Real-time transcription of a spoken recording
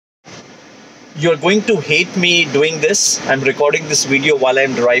You're going to hate me doing this. I'm recording this video while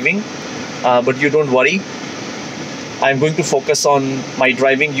I'm driving, but you don't worry. I'm going to focus on my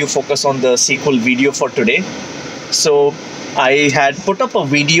driving. You focus on the SQL video for today. So I had put up a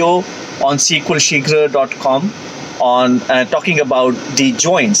video on SQLshigra.com on talking about the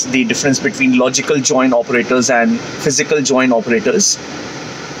joins, the difference between logical join operators and physical join operators.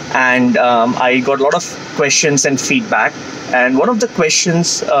 And I got a lot of questions and feedback. And one of the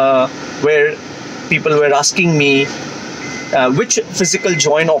questions where people were asking me which physical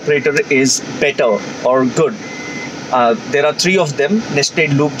join operator is better or good. There are three of them: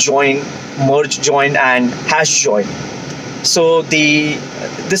 nested loop join, merge join, and hash join. So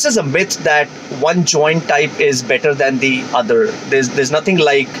this is a myth that one join type is better than the other. There's nothing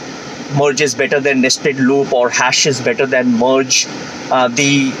like merge is better than nested loop or hash is better than merge.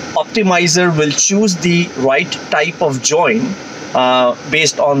 The optimizer will choose the right type of join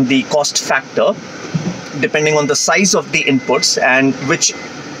based on the cost factor, depending on the size of the inputs and which,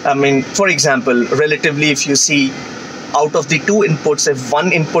 for example, relatively, if you see out of the two inputs, if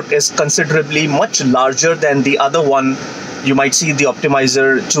one input is considerably much larger than the other one, you might see the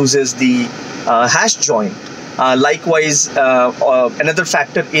optimizer chooses the hash join. Likewise, another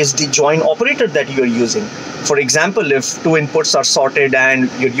factor is the join operator that you're using. For example, if two inputs are sorted and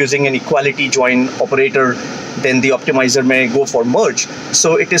you're using an equality join operator, then the optimizer may go for merge.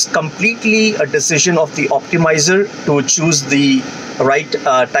 So it is completely a decision of the optimizer to choose the right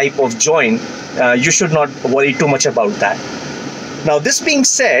type of join. You should not worry too much about that. Now, this being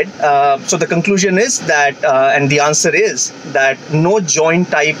said, so the conclusion is that, and the answer is that no join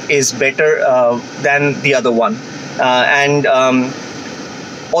type is better than the other one.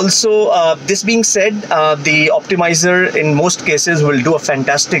 Also, this being said, the optimizer in most cases will do a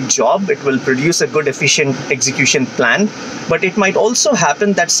fantastic job. It will produce a good, efficient execution plan. But it might also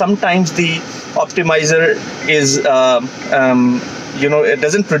happen that sometimes the optimizer is, it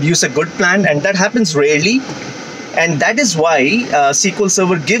doesn't produce a good plan, and that happens rarely. And that is why SQL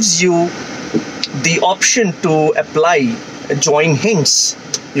Server gives you the option to apply join hints.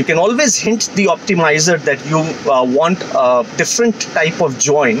 You can always hint the optimizer that you want a different type of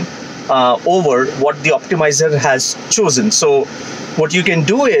join over what the optimizer has chosen. So what you can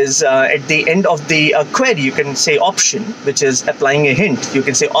do is at the end of the query, you can say option, which is applying a hint. You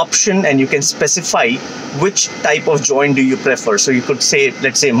can say option and you can specify which type of join do you prefer. So you could say,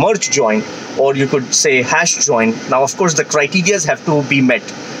 let's say, merge join, or you could say hash join. Now, of course, the criteria have to be met.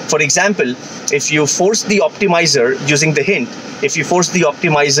 For example, if you force the optimizer using the hint, if you force the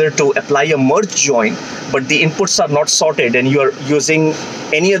optimizer to apply a merge join, but the inputs are not sorted and you are using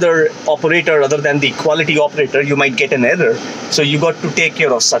any other operator other than the equality operator, you might get an error. So you got to take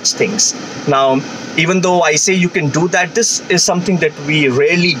care of such things. Now, even though I say you can do that, this is something that we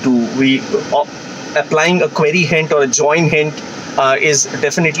rarely do. Applying a query hint or a join hint is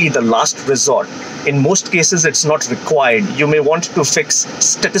definitely the last resort. In most cases, it's not required. You may want to fix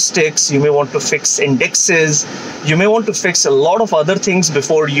statistics, you may want to fix indexes, you may want to fix a lot of other things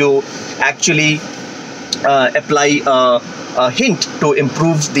before you actually apply a hint to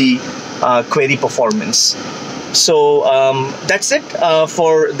improve the query performance. So that's it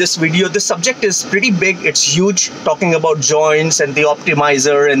for this video. This subject is pretty big, it's huge, talking about joins and the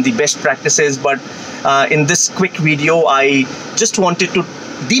optimizer and the best practices, but in this quick video, I just wanted to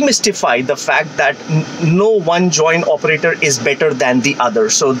demystify the fact that no one join operator is better than the other.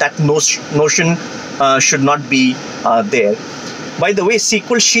 So that notion should not be there. By the way,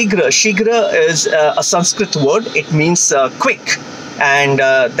 SQL Shigra is a Sanskrit word. It means quick, and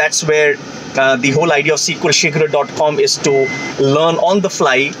that's where the whole idea of SQLshigra.com is to learn on the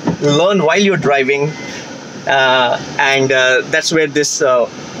fly, learn while you're driving, and that's where this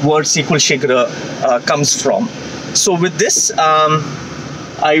word SQL Shigra comes from. So with this,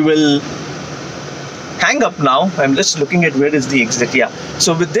 I will hang up now. I'm just looking at where is the exit. Yeah.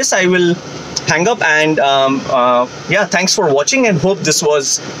 So with this, I will hang up, and yeah, thanks for watching, and hope this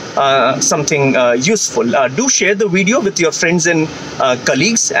was something useful. Do share the video with your friends and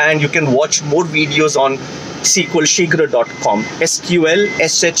colleagues, and you can watch more videos on SQLshigra.com,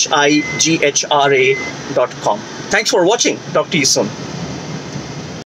 SQLshigra.com. Thanks for watching. Talk to you soon.